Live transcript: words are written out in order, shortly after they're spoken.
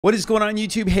What is going on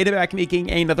YouTube? Hayden back making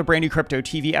another brand new Crypto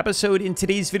TV episode. In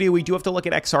today's video, we do have to look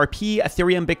at XRP,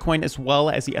 Ethereum, Bitcoin, as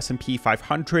well as the S&P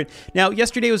 500. Now,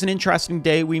 yesterday was an interesting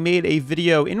day. We made a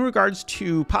video in regards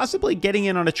to possibly getting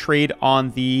in on a trade on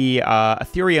the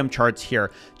Ethereum charts here.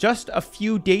 Just a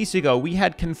few days ago, we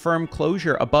had confirmed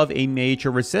closure above a major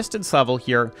resistance level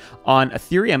here on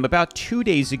Ethereum. About 2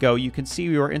 days ago, you can see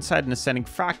we were inside an ascending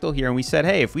fractal here, and we said,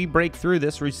 hey, if we break through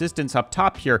this resistance up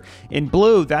top here in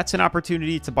blue, that's an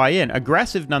opportunity to buy in.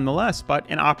 Aggressive nonetheless, but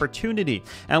an opportunity.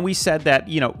 And we said that,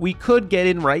 we could get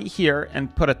in right here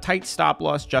and put a tight stop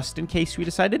loss just in case we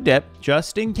decide to dip,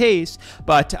 just in case,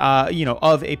 but,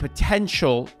 of a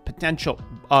potential,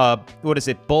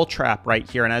 bull trap right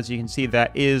here. And as you can see,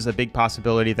 that is a big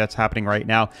possibility that's happening right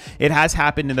now. It has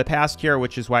happened in the past here,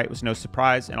 which is why it was no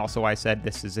surprise. And also why I said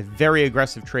this is a very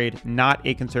aggressive trade, not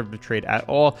a conservative trade at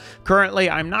all. Currently,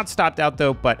 I'm not stopped out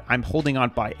though, but I'm holding on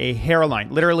by a hairline,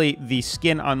 literally the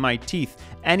skin on my teeth.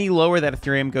 Any lower that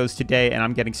Ethereum goes today, and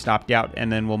I'm getting stopped out,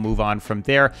 and then we'll move on from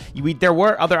there. There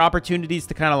were other opportunities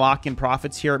to kind of lock in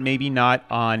profits here, maybe not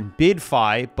on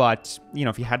BidFi, but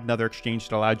if you had another exchange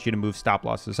that allowed you to move stop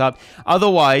losses up.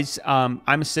 Otherwise, I'm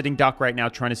a sitting duck right now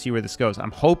trying to see where this goes.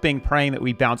 I'm hoping, praying that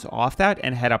we bounce off that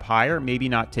and head up higher. Maybe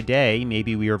not today.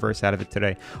 Maybe we reverse out of it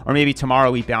today, or maybe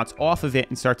tomorrow we bounce off of it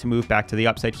and start to move back to the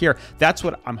upside here. That's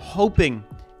what I'm hoping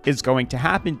is going to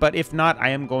happen, but if not, I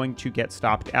am going to get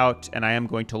stopped out, and I am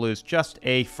going to lose just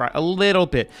a little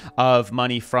bit of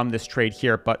money from this trade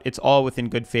here, but it's all within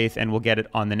good faith, and we'll get it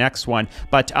on the next one.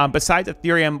 But besides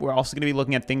Ethereum, we're also going to be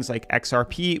looking at things like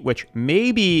XRP, which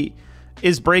maybe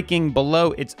is breaking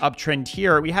below its uptrend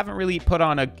here. We haven't really put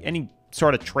on any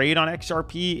sort of trade on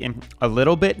XRP in a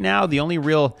little bit now. The only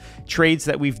real trades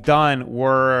that we've done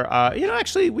were,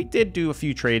 actually we did do a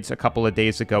few trades a couple of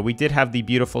days ago. We did have the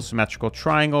beautiful symmetrical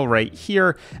triangle right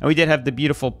here, and we did have the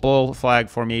beautiful bull flag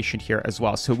formation here as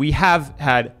well. So we have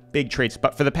had big trades,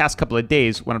 but for the past couple of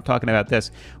days, when I'm talking about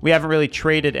this, we haven't really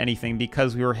traded anything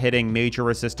because we were hitting major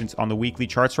resistance on the weekly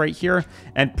charts right here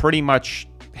and pretty much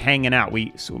hanging out.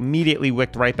 We immediately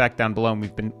wicked right back down below, and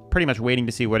we've been pretty much waiting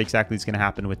to see what exactly is going to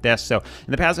happen with this. So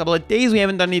in the past couple of days, we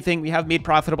haven't done anything. We have made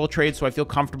profitable trades, so I feel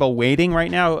comfortable waiting right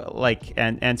now,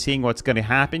 and seeing what's going to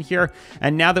happen here.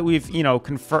 And now that we've,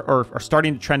 are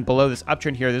starting to trend below this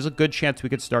uptrend here, there's a good chance we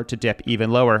could start to dip even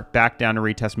lower, back down to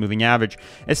retest moving average,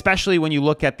 especially when you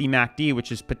look at the MACD, which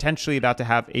is potentially about to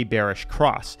have a bearish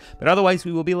cross. But otherwise,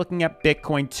 we will be looking at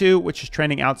Bitcoin too, which is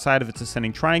trending outside of its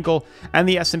ascending triangle, and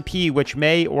the S&P, which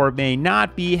may or may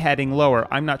not be heading lower.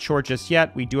 I'm not sure just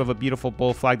yet. We do have a beautiful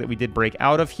bull flag that we did break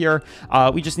out of here.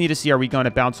 We just need to see, are we going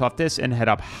to bounce off this and head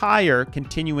up higher,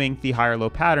 continuing the higher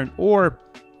low pattern, or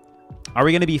are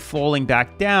we going to be falling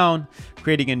back down,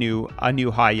 creating a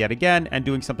new high yet again, and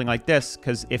doing something like this?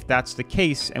 Because if that's the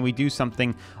case, and we do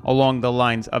something along the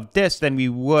lines of this, then we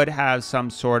would have some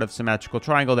sort of symmetrical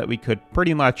triangle that we could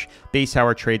pretty much base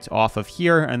our trades off of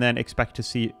here, and then expect to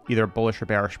see either bullish or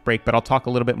bearish break. But I'll talk a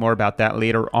little bit more about that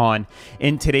later on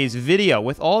in today's video.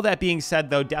 With all that being said,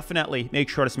 though, definitely make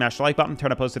sure to smash the like button,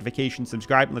 turn on post notifications,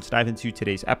 subscribe, and let's dive into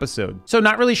today's episode. So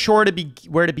not really sure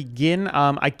where to begin.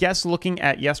 I guess looking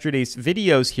at yesterday's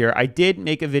videos here, I did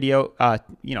make a video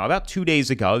about 2 days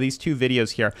ago, these two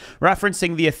videos here,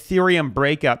 referencing the Ethereum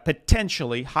breakout,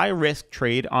 potentially high risk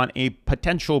trade on a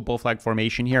potential bull flag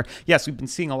formation here. Yes, we've been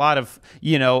seeing a lot of,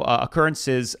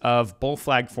 occurrences of bull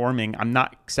flag forming. I'm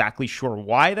not exactly sure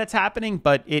why that's happening,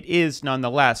 but it is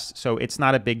nonetheless. So it's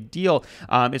not a big deal.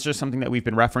 It's just something that we've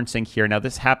been referencing here. Now,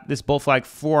 this bull flag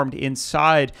formed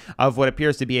inside of what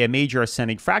appears to be a major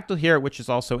ascending fractal here, which is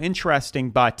also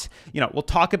interesting. But, we'll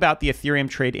talk about the Ethereum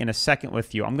trade in a second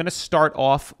with you. I'm going to start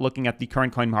off looking at the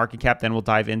current coin market cap, then we'll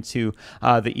dive into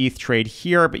the ETH trade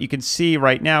here. But you can see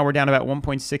right now we're down about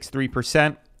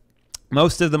 1.63%.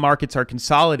 Most of the markets are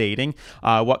consolidating.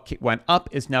 What went up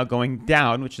is now going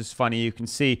down, which is funny. You can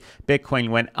see Bitcoin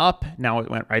went up. Now it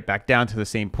went right back down to the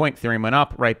same point. Ethereum went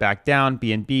up, right back down.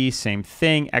 BNB, same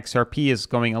thing. XRP is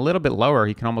going a little bit lower.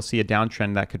 You can almost see a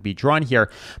downtrend that could be drawn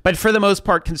here. But for the most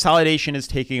part, consolidation is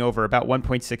taking over, about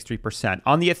 1.63%.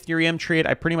 On the Ethereum trade,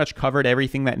 I pretty much covered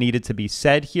everything that needed to be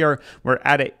said here.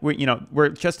 We're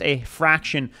just a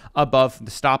fraction above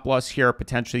the stop loss here,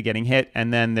 potentially getting hit.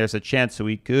 And then there's a chance that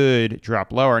we could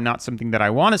drop lower. Not something that I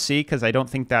want to see, because I don't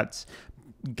think that's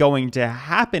going to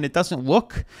happen. It doesn't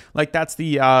look like that's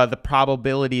the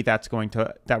probability that we're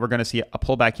going to see a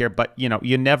pullback here, but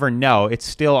you never know. It's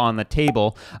still on the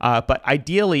table. But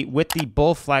ideally, with the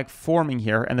bull flag forming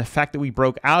here, and the fact that we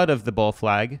broke out of the bull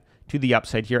flag to the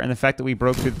upside here, and the fact that we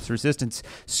broke through this resistance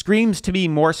screams to be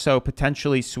more so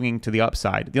potentially swinging to the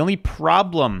upside. The only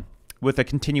problem with a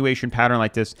continuation pattern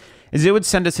like this is it would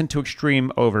send us into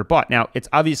extreme overbought. Now, it's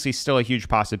obviously still a huge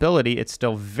possibility. It's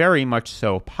still very much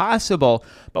so possible,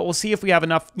 but we'll see if we have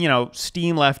enough,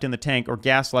 steam left in the tank or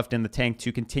gas left in the tank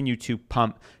to continue to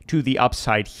pump to the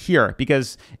upside here,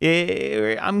 because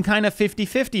I'm kind of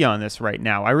 50-50 on this right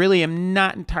now. I really am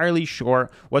not entirely sure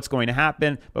what's going to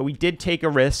happen, but we did take a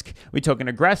risk. We took an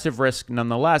aggressive risk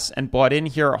nonetheless and bought in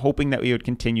here, hoping that we would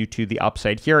continue to the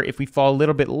upside here. If we fall a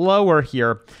little bit lower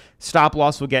here, stop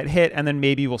loss will get hit, and then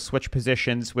maybe we'll switch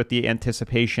positions with the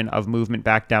anticipation of movement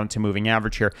back down to moving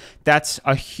average here. That's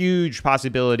a huge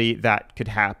possibility that could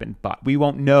happen, but we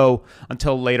won't know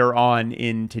until later on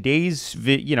in today's,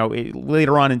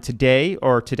 later on in today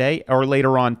or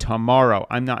later on tomorrow.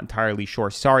 I'm not entirely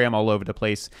sure. Sorry, I'm all over the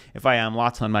place. If I am,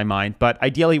 lots on my mind. But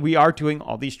ideally, we are doing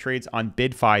all these trades on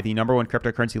BidFi, the #1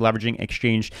 cryptocurrency leveraging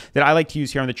exchange that I like to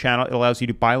use here on the channel. It allows you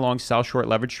to buy long, sell short,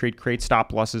 leverage trade, create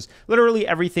stop losses, literally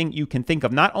everything you can think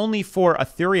of, not only for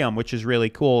Ethereum, which is really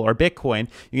cool, or Bitcoin.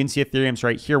 You can see Ethereum's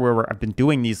right here where I've been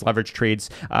doing these leverage trades.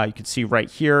 You can see right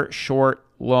here, short,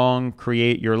 long,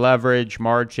 create your leverage,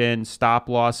 margin, stop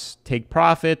loss, take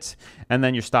profits, and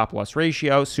then your stop loss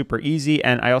ratio. Super easy.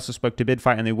 And I also spoke to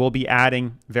BidFi, and they will be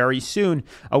adding very soon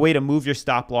a way to move your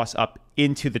stop loss up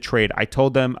into the trade. I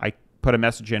told them, I put a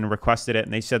message in and requested it,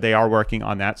 and they said they are working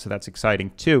on that, so that's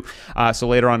exciting too. So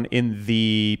later on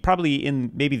probably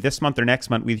in maybe this month or next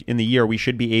month in the year, we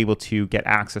should be able to get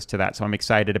access to that. So I'm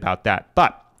excited about that.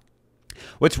 But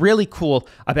what's really cool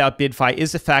about BidFi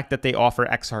is the fact that they offer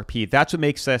XRP. That's what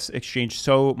makes this exchange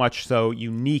so much so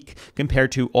unique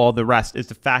compared to all the rest, is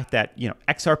the fact that,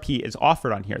 XRP is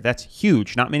offered on here. That's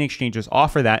huge. Not many exchanges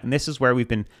offer that, and this is where we've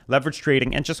been leverage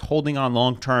trading and just holding on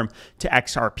long-term to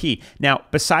XRP. Now,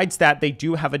 besides that, they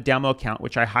do have a demo account,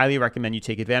 which I highly recommend you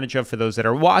take advantage of for those that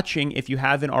are watching. If you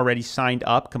haven't already signed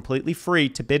up completely free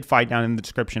to BidFi down in the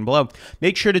description below,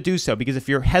 make sure to do so, because if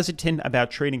you're hesitant about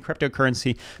trading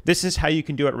cryptocurrency, this is how you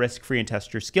can do it risk-free and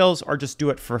test your skills, or just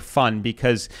do it for fun,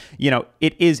 because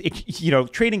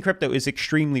trading crypto is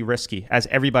extremely risky, as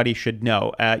everybody should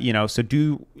know. So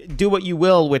do what you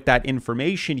will with that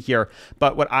information here.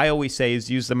 But what I always say is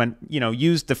use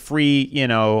the free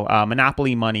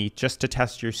monopoly money just to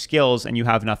test your skills, and you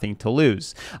have nothing to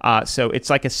lose. So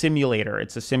it's like a simulator.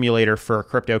 It's a simulator for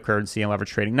cryptocurrency and leverage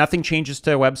trading. Nothing changes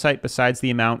to the website besides the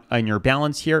amount on your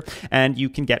balance here, and you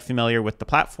can get familiar with the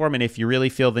platform. And if you really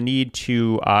feel the need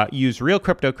to use real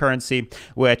cryptocurrency,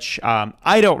 which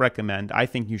I don't recommend, I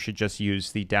think you should just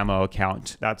use the demo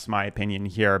account. That's my opinion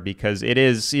here, because it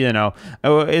is,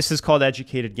 this is called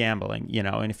educated gambling,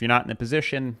 and if you're not in a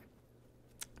position,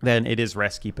 then it is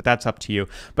risky, but that's up to you.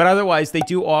 But otherwise, they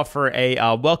do offer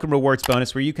a welcome rewards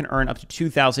bonus where you can earn up to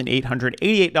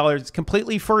 $2,888. It's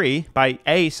completely free by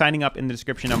A, signing up in the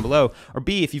description down below, or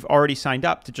B, if you've already signed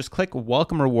up, to just click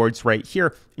welcome rewards right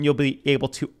here, and you'll be able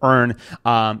to earn,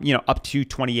 up to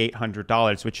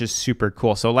 $2,800, which is super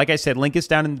cool. So like I said, link is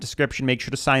down in the description. Make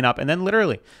sure to sign up, and then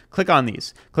literally click on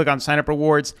these. Click on sign up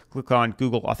rewards, click on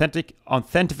Google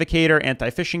Authenticator,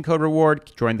 anti-phishing code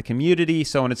reward, join the community,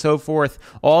 so on and so forth.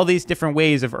 All these different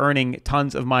ways of earning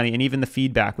tons of money, and even the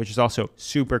feedback, which is also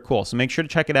super cool. So make sure to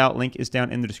check it out. Link is down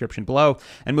in the description below.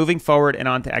 And moving forward and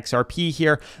on to XRP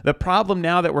here, the problem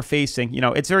now that we're facing,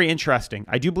 it's very interesting.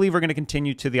 I do believe we're going to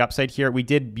continue to the upside here. We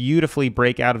did beautifully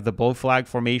break out of the bull flag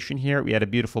formation here. We had a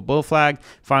beautiful bull flag,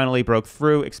 finally broke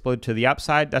through, exploded to the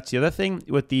upside. That's the other thing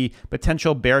with the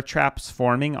potential bear traps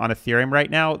forming on Ethereum right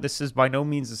now. This is by no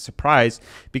means a surprise,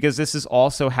 because this has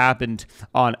also happened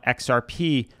on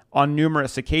XRP on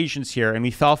numerous occasions here, and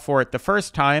we fell for it the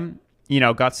first time,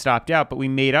 got stopped out, but we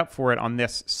made up for it on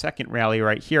this second rally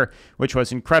right here, which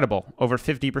was incredible. Over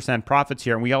 50% profits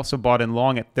here, and we also bought in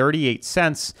long at 38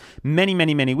 cents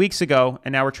many weeks ago,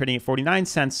 and now we're trading at 49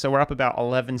 cents, so we're up about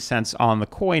 11 cents on the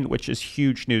coin, which is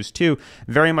huge news too.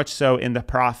 Very much so in the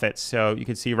profits. So you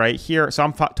can see right here, so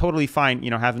I'm totally fine,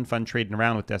 having fun trading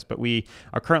around with this, but we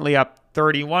are currently up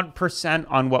 31%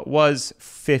 on what was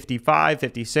 55,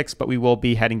 56, but we will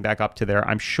be heading back up to there,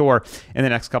 I'm sure, in the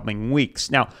next couple of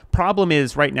weeks. Now, problem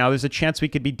is right now there's a chance we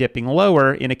could be dipping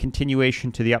lower in a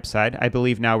continuation to the upside. I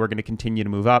believe now we're going to continue to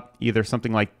move up, either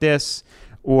something like this,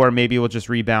 or maybe we'll just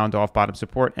rebound off bottom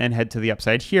support and head to the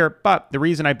upside here. But the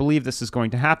reason I believe this is going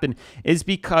to happen is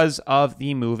because of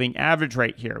the moving average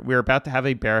right here. We're about to have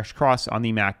a bearish cross on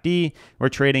the MACD. We're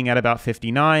trading at about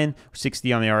 59,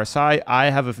 60 on the RSI.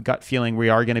 I have a gut feeling we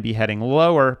are going to be heading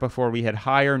lower before we head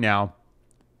higher now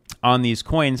on these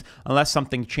coins, unless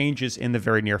something changes in the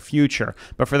very near future.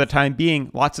 But for the time being,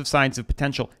 lots of signs of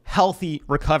potential healthy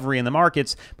recovery in the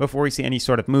markets before we see any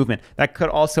sort of movement. That could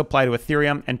also apply to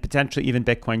Ethereum and potentially even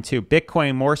Bitcoin too.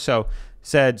 Bitcoin more so,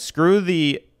 said, screw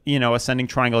the, ascending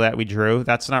triangle that we drew.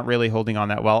 That's not really holding on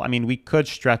that well. I mean, we could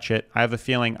stretch it. I have a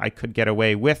feeling I could get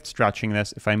away with stretching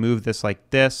this. If I move this like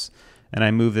this and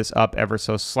I move this up ever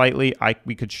so slightly,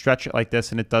 we could stretch it like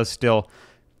this, and it does still,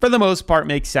 for the most part,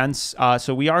 make sense.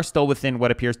 So we are still within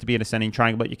what appears to be an ascending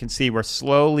triangle, but you can see we're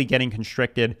slowly getting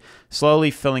constricted,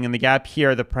 slowly filling in the gap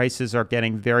here. The prices are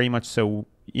getting very much so,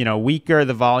 weaker.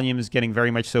 The volume is getting very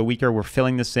much so weaker. We're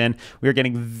filling this in. We're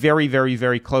getting very, very,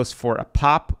 very close for a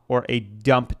pop or a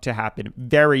dump to happen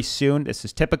very soon. This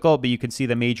is typical, but you can see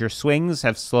the major swings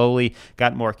have slowly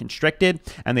got more constricted,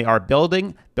 and they are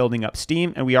building up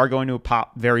steam, and we are going to a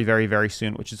pop very, very, very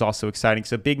soon, which is also exciting.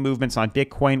 So big movements on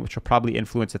Bitcoin, which will probably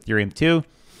influence Ethereum too,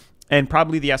 and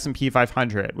probably the S&P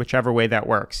 500, whichever way that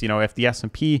works. If the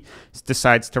S&P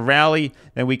decides to rally,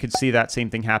 then we could see that same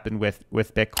thing happen with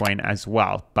Bitcoin as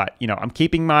well. But, I'm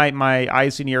keeping my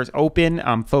eyes and ears open.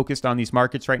 I'm focused on these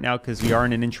markets right now because we are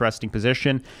in an interesting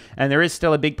position, and there is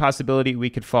still a big possibility we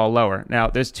could fall lower. Now,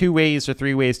 there's 2 ways or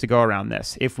 3 ways to go around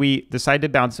this. If we decide to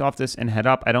bounce off this and head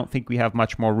up, I don't think we have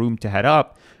much more room to head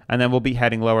up, and then we'll be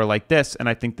heading lower like this, and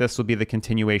I think this will be the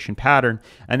continuation pattern,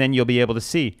 and then you'll be able to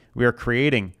see we are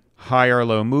creating higher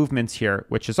low movements here,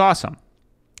 which is awesome.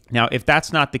 Now, if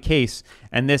that's not the case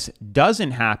and this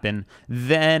doesn't happen,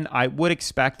 then I would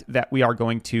expect that we are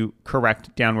going to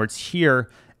correct downwards here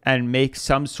and make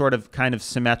some sort of kind of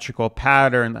symmetrical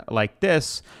pattern like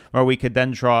this, where we could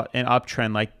then draw an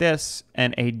uptrend like this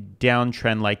and a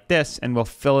downtrend like this, and we'll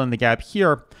fill in the gap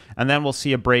here, and then we'll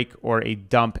see a break or a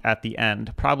dump at the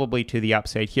end, probably to the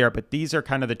upside here. But these are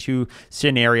kind of the 2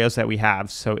 scenarios that we have.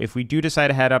 So if we do decide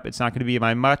to head up, it's not going to be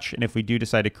by much, and if we do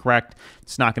decide to correct,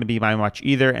 it's not going to be by much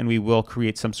either, and we will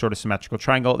create some sort of symmetrical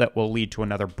triangle that will lead to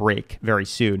another break very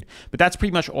soon. But that's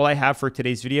pretty much all I have for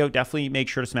today's video. Definitely make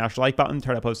sure to smash the like button,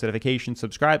 turn on post notifications,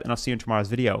 subscribe, and I'll see you in tomorrow's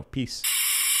video. Peace.